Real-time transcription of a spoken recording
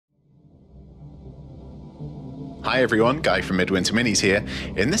Hi everyone, Guy from Midwinter Minis here.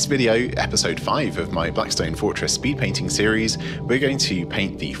 In this video, episode 5 of my Blackstone Fortress speed painting series, we're going to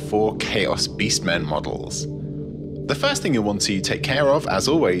paint the 4 Chaos Beastmen models. The first thing you'll want to take care of, as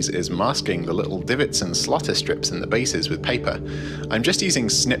always, is masking the little divots and slotter strips in the bases with paper. I'm just using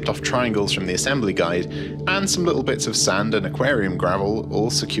snipped off triangles from the assembly guide, and some little bits of sand and aquarium gravel, all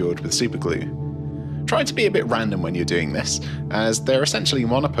secured with superglue. Try to be a bit random when you're doing this, as they're essentially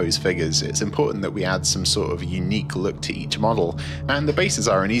monopose figures. It's important that we add some sort of unique look to each model, and the bases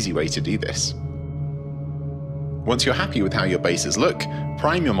are an easy way to do this. Once you're happy with how your bases look,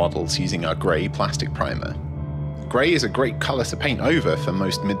 prime your models using our grey plastic primer. Grey is a great colour to paint over for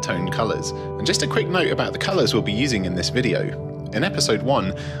most mid-toned colours, and just a quick note about the colours we'll be using in this video. In episode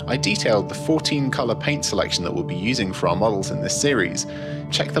 1, I detailed the 14 colour paint selection that we'll be using for our models in this series.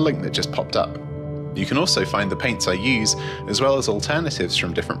 Check the link that just popped up. You can also find the paints I use, as well as alternatives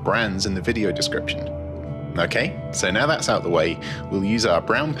from different brands in the video description. Okay, so now that's out the way, we'll use our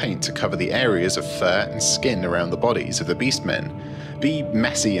brown paint to cover the areas of fur and skin around the bodies of the Beastmen. Be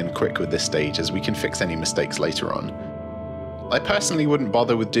messy and quick with this stage, as we can fix any mistakes later on. I personally wouldn't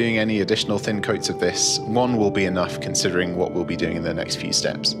bother with doing any additional thin coats of this. One will be enough considering what we'll be doing in the next few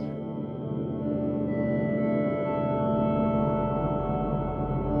steps.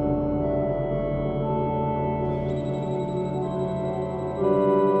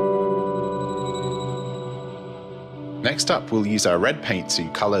 Next up, we'll use our red paint to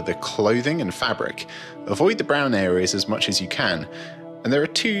colour the clothing and fabric. Avoid the brown areas as much as you can, and there are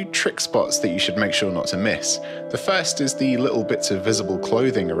 2 trick spots that you should make sure not to miss. The first is the little bits of visible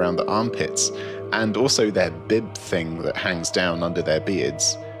clothing around the armpits, and also their bib thing that hangs down under their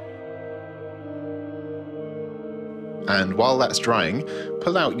beards. And while that's drying,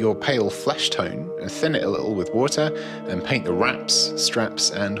 pull out your pale flesh tone and thin it a little with water, and paint the wraps,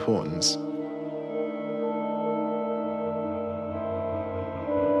 straps and horns.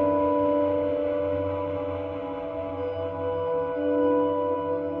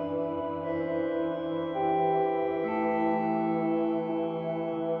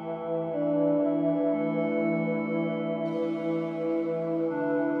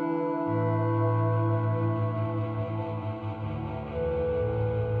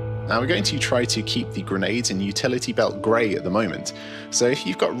 Now we're going to try to keep the grenades in utility belt grey at the moment, so if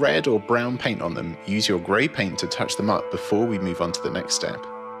you've got red or brown paint on them, use your grey paint to touch them up before we move on to the next step.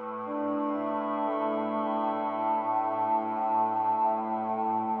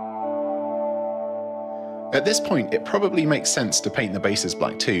 At this point, it probably makes sense to paint the bases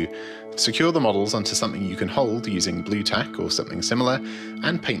black too. Secure the models onto something you can hold using blue tack or something similar,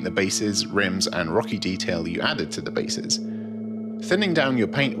 and paint the bases, rims and rocky detail you added to the bases. Thinning down your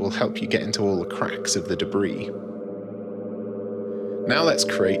paint will help you get into all the cracks of the debris. Now let's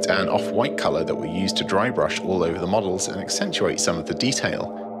create an off-white colour that we'll use to dry brush all over the models and accentuate some of the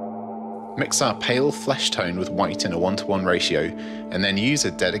detail. Mix our pale flesh tone with white in a 1:1 ratio, and then use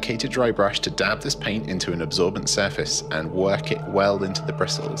a dedicated dry brush to dab this paint into an absorbent surface and work it well into the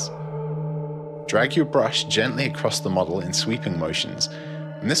bristles. Drag your brush gently across the model in sweeping motions,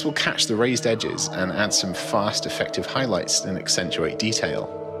 and this will catch the raised edges and add some fast, effective highlights and accentuate detail.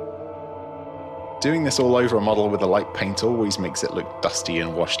 Doing this all over a model with a light paint always makes it look dusty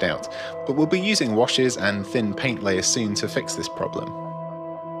and washed out, but we'll be using washes and thin paint layers soon to fix this problem.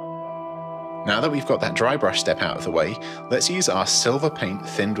 Now that we've got that dry brush step out of the way, let's use our silver paint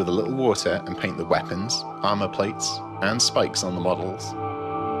thinned with a little water and paint the weapons, armor plates, and spikes on the models.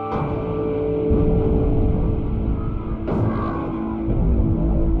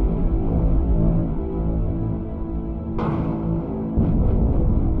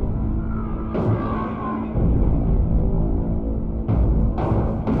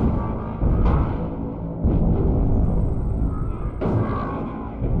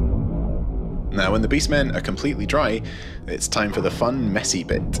 Now when the Beastmen are completely dry, it's time for the fun, messy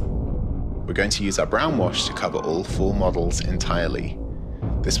bit. We're going to use our brown wash to cover all 4 models entirely.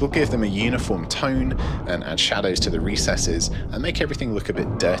 This will give them a uniform tone and add shadows to the recesses and make everything look a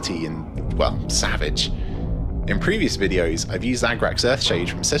bit dirty and, well, savage. In previous videos, I've used Agrak's Earthshade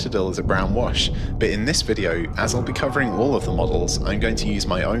from Citadel as a brown wash, but in this video, as I'll be covering all of the models, I'm going to use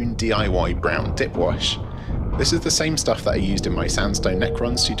my own DIY brown dip wash. This is the same stuff that I used in my Sandstone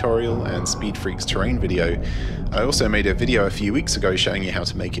Necrons tutorial and Speed Freaks terrain video. I also made a video a few weeks ago showing you how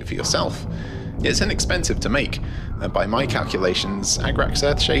to make it for yourself. It's inexpensive to make, and by my calculations, Agrak's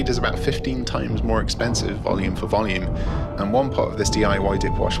Earthshade is about 15 times more expensive volume for volume, and one pot of this DIY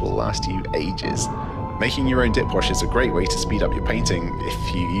dip wash will last you ages. Making your own dip wash is a great way to speed up your painting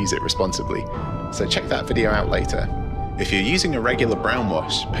if you use it responsibly, so check that video out later. If you're using a regular brown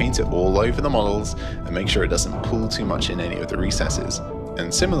wash, paint it all over the models and make sure it doesn't pool too much in any of the recesses.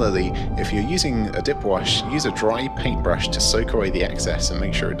 And similarly, if you're using a dip wash, use a dry paintbrush to soak away the excess and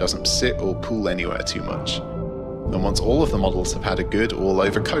make sure it doesn't sit or pool anywhere too much. And once all of the models have had a good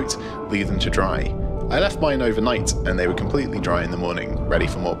all-over coat, leave them to dry. I left mine overnight and they were completely dry in the morning, ready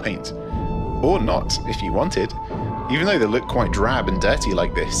for more paint. Or not, if you wanted. Even though they look quite drab and dirty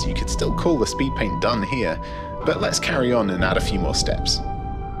like this, you could still call the speed paint done here, but let's carry on and add a few more steps.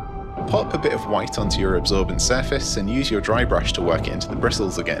 Pop a bit of white onto your absorbent surface and use your dry brush to work it into the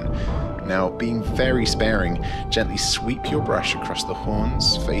bristles again. Now, being very sparing, gently sweep your brush across the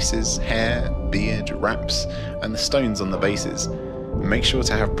horns, faces, hair, beard, wraps, and the stones on the bases. Make sure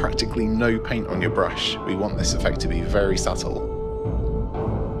to have practically no paint on your brush. We want this effect to be very subtle.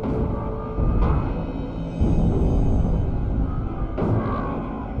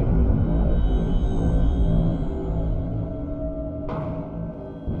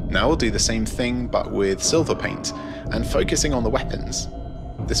 Now we'll do the same thing but with silver paint, and focusing on the weapons.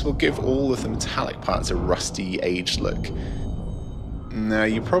 This will give all of the metallic parts a rusty, aged look. Now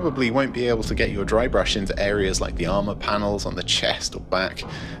you probably won't be able to get your dry brush into areas like the armor panels on the chest or back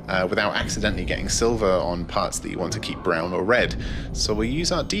without accidentally getting silver on parts that you want to keep brown or red, so we'll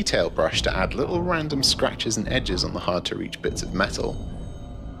use our detail brush to add little random scratches and edges on the hard to reach bits of metal.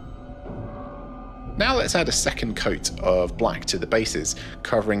 Now let's add a second coat of black to the bases,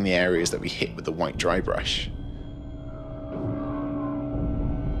 covering the areas that we hit with the white dry brush.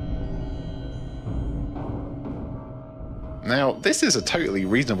 Now, this is a totally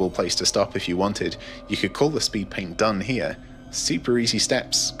reasonable place to stop if you wanted. You could call the speed paint done here. Super easy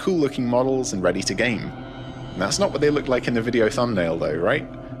steps, cool looking models, and ready to game. And that's not what they look like in the video thumbnail though, right?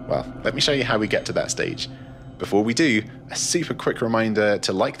 Well, let me show you how we get to that stage. Before we do, a super quick reminder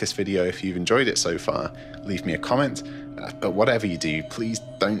to like this video if you've enjoyed it so far, leave me a comment, but whatever you do, please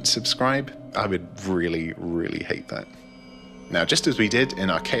don't subscribe. I would really, really hate that. Now, just as we did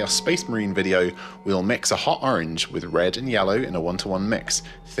in our Chaos Space Marine video, we'll mix a hot orange with red and yellow in a 1-to-1 mix,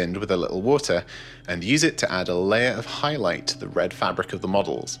 thinned with a little water, and use it to add a layer of highlight to the red fabric of the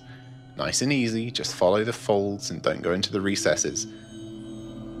models. Nice and easy, just follow the folds and don't go into the recesses.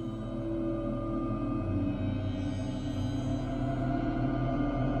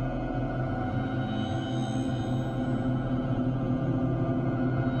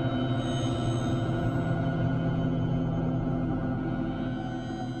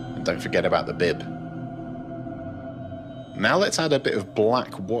 Don't forget about the bib. Now let's add a bit of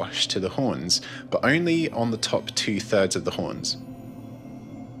black wash to the horns, but only on the top 2/3 of the horns.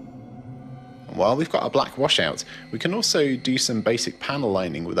 And while we've got our black wash out, we can also do some basic panel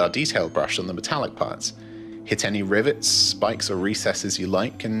lining with our detail brush on the metallic parts. Hit any rivets, spikes or recesses you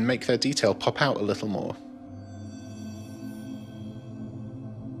like and make their detail pop out a little more.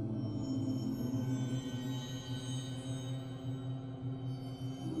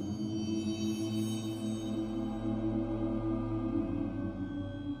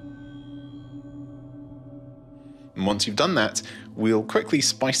 And once you've done that, we'll quickly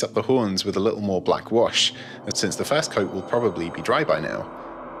spice up the horns with a little more black wash, since the first coat will probably be dry by now.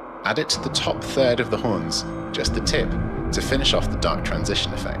 Add it to the top 1/3 of the horns, just the tip, to finish off the dark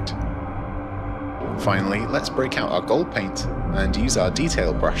transition effect. Finally, let's break out our gold paint and use our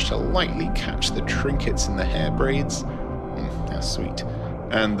detail brush to lightly catch the trinkets in the hair braids, how sweet,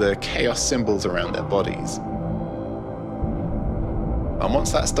 and the chaos symbols around their bodies. And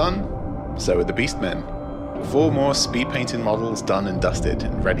once that's done, so are the Beastmen. 4 more speed painted models done and dusted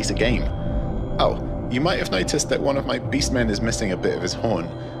and ready to game. Oh, you might have noticed that one of my Beastmen is missing a bit of his horn.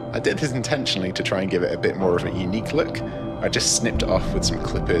 I did this intentionally to try and give it a bit more of a unique look. I just snipped it off with some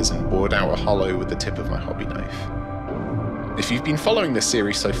clippers and bored out a hollow with the tip of my hobby knife. If you've been following this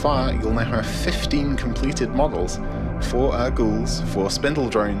series so far, you'll now have 15 completed models. 4 ghouls, 4 spindle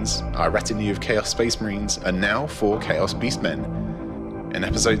drones, our retinue of Chaos Space Marines, and now 4 Chaos Beastmen. In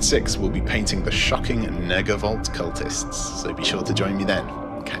episode 6, we'll be painting the shocking Negavolt cultists, so be sure to join me then.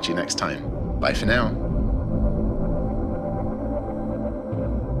 Catch you next time. Bye for now.